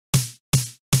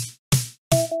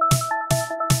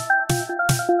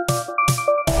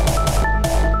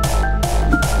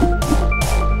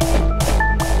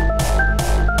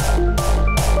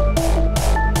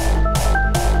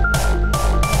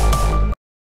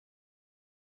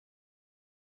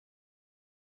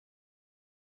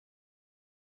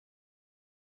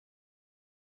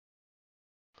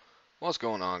What's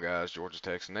going on, guys? Georgia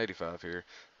Texan 85 here,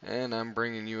 and I'm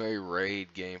bringing you a raid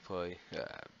gameplay.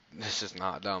 This is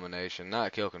not domination,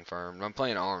 not kill confirmed. I'm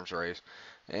playing arms race,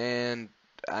 and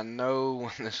I know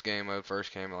when this game mode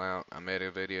first came out, I made a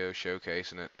video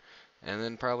showcasing it, and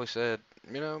then probably said,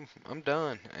 I'm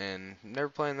done, and never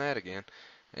playing that again.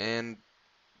 And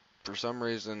for some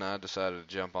reason, I decided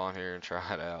to jump on here and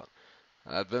try it out.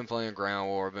 I've been playing ground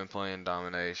war, I've been playing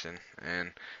domination,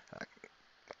 and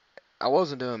I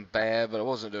wasn't doing bad, but I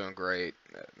wasn't doing great.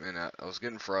 And I was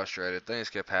getting frustrated.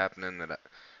 Things kept happening that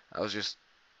I was just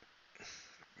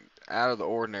out of the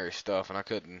ordinary stuff, and I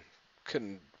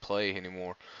couldn't play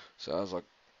anymore. So I was like,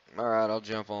 all right, I'll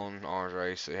jump on arms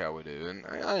race, see how we do, and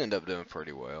I ended up doing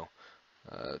pretty well.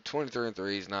 23 and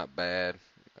 3 is not bad,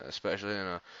 especially in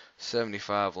a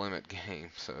 75 limit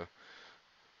game. So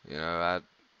I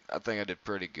think I did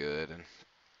pretty good, and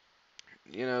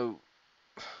you know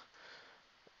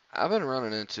I've been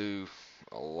running into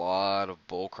a lot of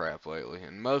bullcrap lately,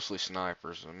 and mostly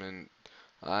snipers. I mean,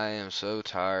 I am so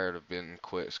tired of being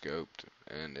quickscoped,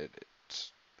 and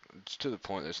it's to the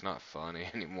point that it's not funny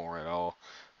anymore at all.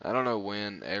 I don't know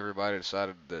when everybody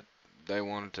decided that they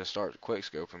wanted to start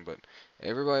quickscoping, but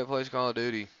everybody that plays Call of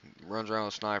Duty runs around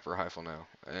with a sniper rifle now,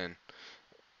 and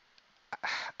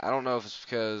I don't know if it's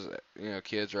because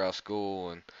kids are out of school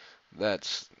and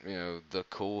that's the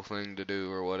cool thing to do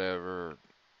or whatever.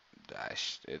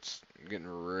 It's getting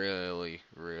really,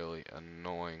 really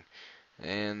annoying.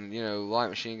 And, light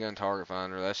machine gun target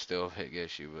finder, that's still a big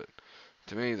issue, but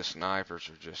to me, the snipers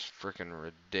are just freaking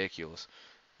ridiculous.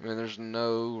 I mean, there's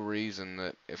no reason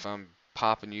that if I'm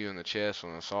popping you in the chest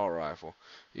with an assault rifle,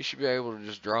 you should be able to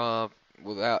just drop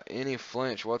without any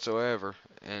flinch whatsoever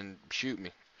and shoot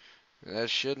me. That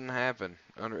shouldn't happen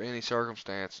under any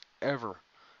circumstance, ever,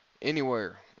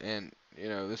 anywhere. And,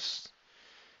 this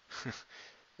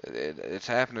it's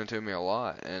happening to me a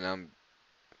lot, and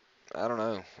I don't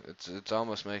know. It's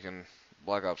almost making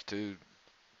Black Ops 2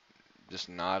 just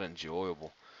not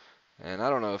enjoyable. And I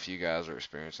don't know if you guys are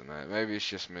experiencing that. Maybe it's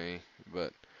just me,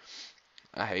 but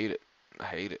I hate it. I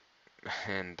hate it,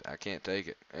 and I can't take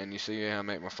it. And you see how I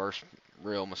make my first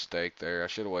real mistake there. I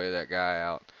should have waited that guy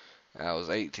out. I was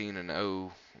 18 and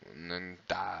 0, and then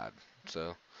died.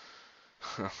 So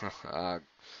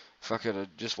if I could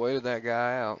have just waited that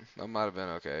guy out, I might have been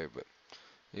okay. But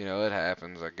it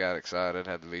happens. I got excited,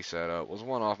 had the V set up, was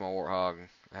one off my Warthog, and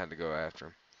I had to go after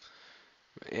him.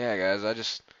 But yeah, guys, I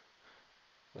just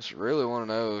really want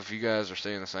to know if you guys are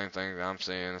seeing the same thing that I'm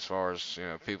seeing as far as,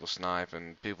 people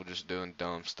sniping, people just doing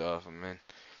dumb stuff. I mean,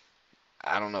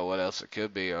 I don't know what else it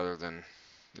could be other than,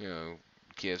 you know,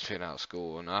 kids being out of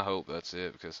school, and I hope that's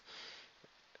it because,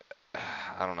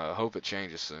 I don't know, I hope it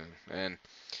changes soon. And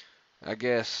I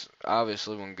guess,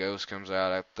 obviously, when Ghost comes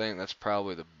out, I think that's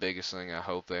probably the biggest thing I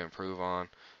hope they improve on,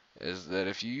 is that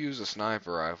if you use a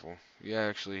sniper rifle, you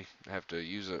actually have to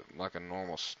use it like a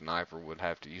normal sniper would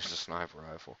have to use a sniper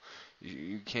rifle.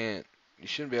 You can't, you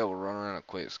shouldn't be able to run around a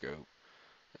quick scope.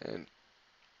 And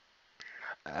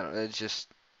I don't, it's just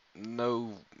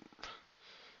no,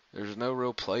 there's no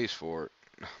real place for it.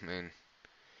 I mean,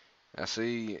 I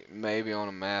see maybe on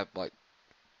a map like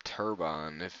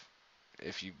Turbine,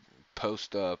 if you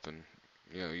post up and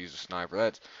use a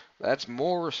sniper, that's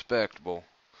more respectable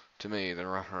to me than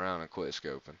running around and quick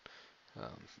scoping.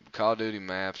 Call of Duty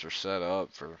maps are set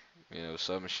up for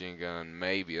submachine gun,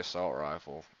 maybe assault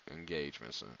rifle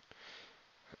engagements,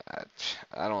 and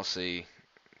I don't see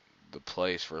the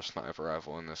place for a sniper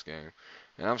rifle in this game.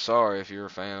 And I'm sorry if you're a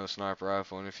fan of the sniper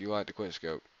rifle and if you like to quick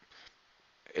scope.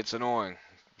 It's annoying.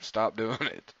 Stop doing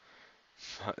it.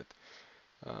 But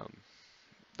um,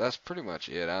 that's pretty much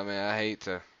it. I mean, I hate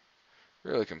to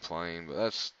really complain, but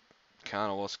that's kind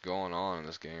of what's going on in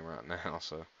this game right now.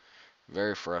 So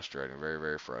very frustrating, very,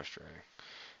 very frustrating.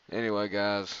 Anyway,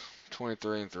 guys,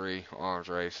 23 and 3 arms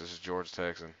race. This is George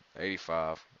Texan,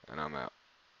 85, and I'm out.